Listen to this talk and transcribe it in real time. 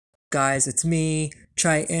Guys, it's me,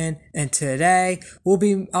 Triton, and today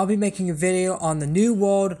I'll be making a video on the new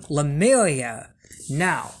world, Lemuria.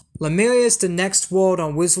 Now, Lemuria is the next world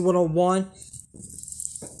on wizard101.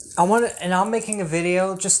 I'm making a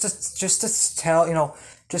video just to tell,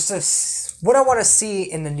 what I want to see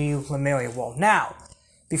in the new Lemuria world. Now,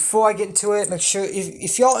 before I get into it, make sure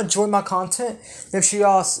if y'all enjoy my content, make sure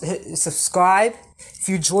y'all hit subscribe. If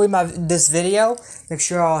you enjoy this video, make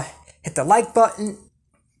sure y'all hit the like button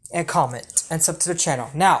and comment and sub to the channel.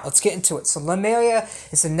 Now, let's get into it. So Lemuria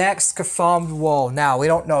is the next confirmed world. Now, we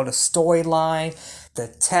don't know the storyline, the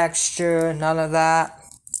texture, none of that.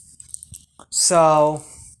 So,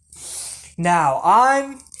 now,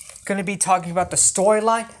 I'm going to be talking about the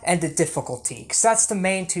storyline and the difficulty, because that's the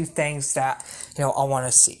main two things that, I want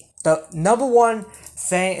to see. The number one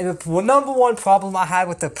problem I had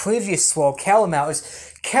with the previous world, Caramel, is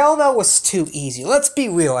Caramel was too easy. Let's be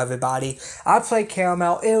real, everybody. I played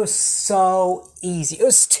Caramel. It was so easy. It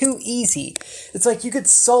was too easy. It's like you could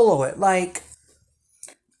solo it. Like,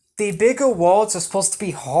 the bigger worlds are supposed to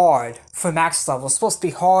be hard for max level. It's supposed to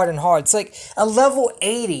be hard and hard. It's like a level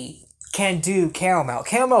 80 can do Caramel.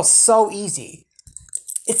 Caramel's so easy.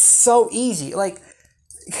 It's so easy. Like,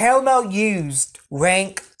 Caramel used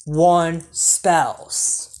rank 1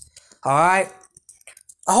 spells. Alright?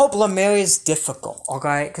 I hope Lemuria is difficult,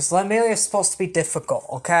 okay? Because Lemuria is supposed to be difficult,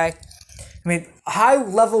 okay? I mean, high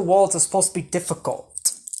level worlds are supposed to be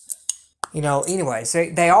difficult. Anyways,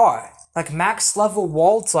 they are. Like, max level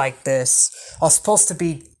worlds like this are supposed to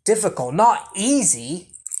be difficult, not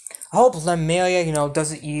easy. I hope Lemuria,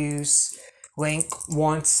 doesn't use rank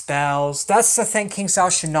 1 spells. That's the thing King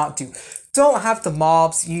Sal should not do. Don't have the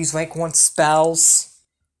mobs use rank 1 spells.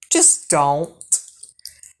 Just don't.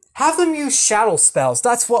 Have them use shadow spells.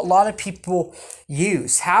 That's what a lot of people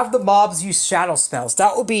use. Have the mobs use shadow spells.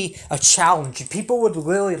 That would be a challenge. People would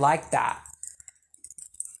really like that.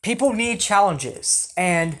 People need challenges.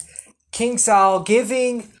 And King Sal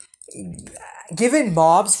giving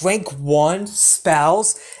mobs rank 1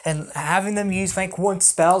 spells and having them use rank 1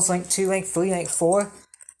 spells, rank 2, rank 3, rank 4,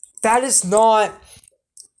 that's not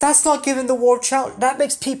giving the world challenge. That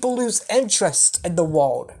makes people lose interest in the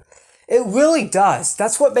world. It really does.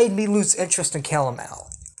 That's what made me lose interest in Caramel.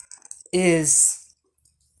 Is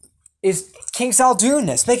King Sal doing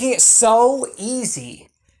this, making it so easy.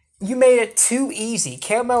 You made it too easy.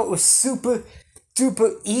 Caramel was super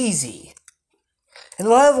duper easy. And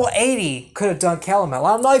level 80 could have done Caramel.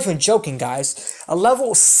 I'm not even joking, guys. A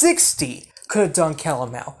level 60 could have done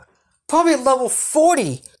Caramel. Probably a level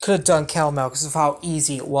 40 could have done Caramel because of how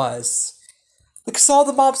easy it was. Because all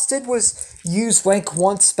the mobs did was use rank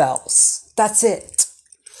 1 spells. That's it.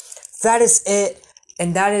 That is it.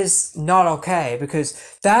 And that is not okay. Because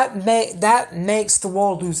that makes the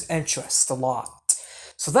world lose interest a lot.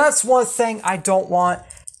 So that's one thing I don't want.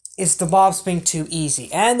 Is the mobs being too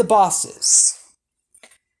easy. And the bosses.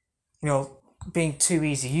 Being too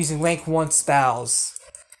easy. Using rank 1 spells.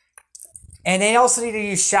 And they also need to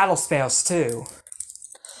use shadow spells too.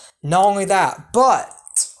 Not only that, but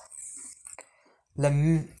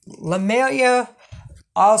Lemuria,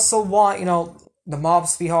 I also want, the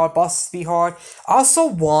mobs to be hard, bosses to be hard. I also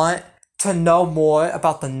want to know more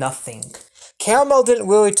about the nothing. Caramel didn't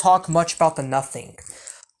really talk much about the nothing.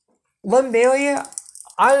 Lemuria,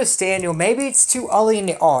 I understand, maybe it's too early in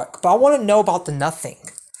the arc, but I want to know about the nothing.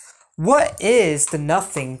 What is the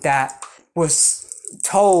nothing that was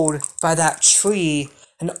told by that tree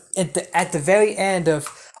at the very end of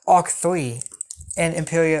Arc 3 and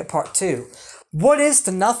Lemuria Part 2? What is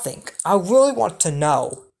the nothing? I really want to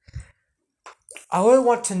know. I really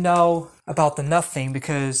want to know about the nothing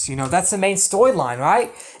because, that's the main storyline,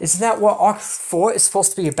 right? Isn't that what Arc 4 is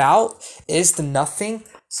supposed to be about? Is the nothing?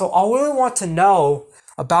 So I really want to know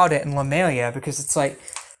about it in Lemuria because it's like,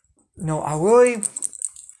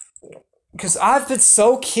 because I've been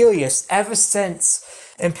so curious ever since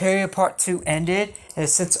Lemuria Part 2 ended and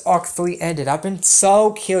since Arc 3 ended. I've been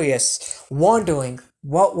so curious, wondering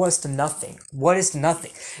what was the nothing? What is the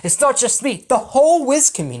nothing? It's not just me, the whole Wiz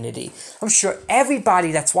community. I'm sure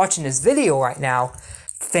everybody that's watching this video right now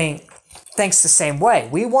thinks the same way.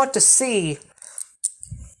 We want to see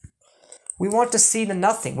the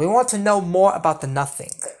nothing. We want to know more about the nothing.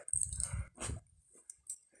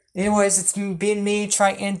 Anyways, it's been me,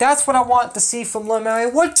 Triton. That's what I want to see from Lemuria.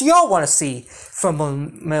 What do y'all want to see from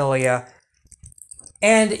Lemuria?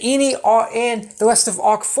 And the rest of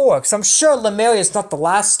Arc 4. Because I'm sure Lemuria is not the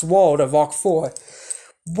last world of Arc 4.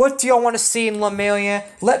 What do y'all want to see in Lemuria?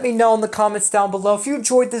 Let me know in the comments down below. If you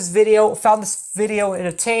enjoyed this video, found this video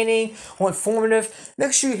entertaining or informative,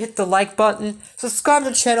 make sure you hit the like button. Subscribe to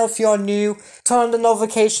the channel if you're new. Turn on the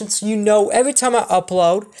notifications so you know every time I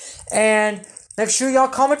upload. And make sure y'all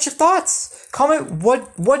comment your thoughts. Comment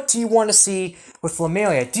what do you want to see with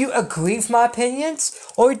Lemuria? Do you agree with my opinions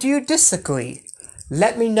or do you disagree?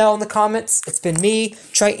 Let me know in the comments. It's been me,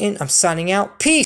 Triton. I'm signing out. Peace.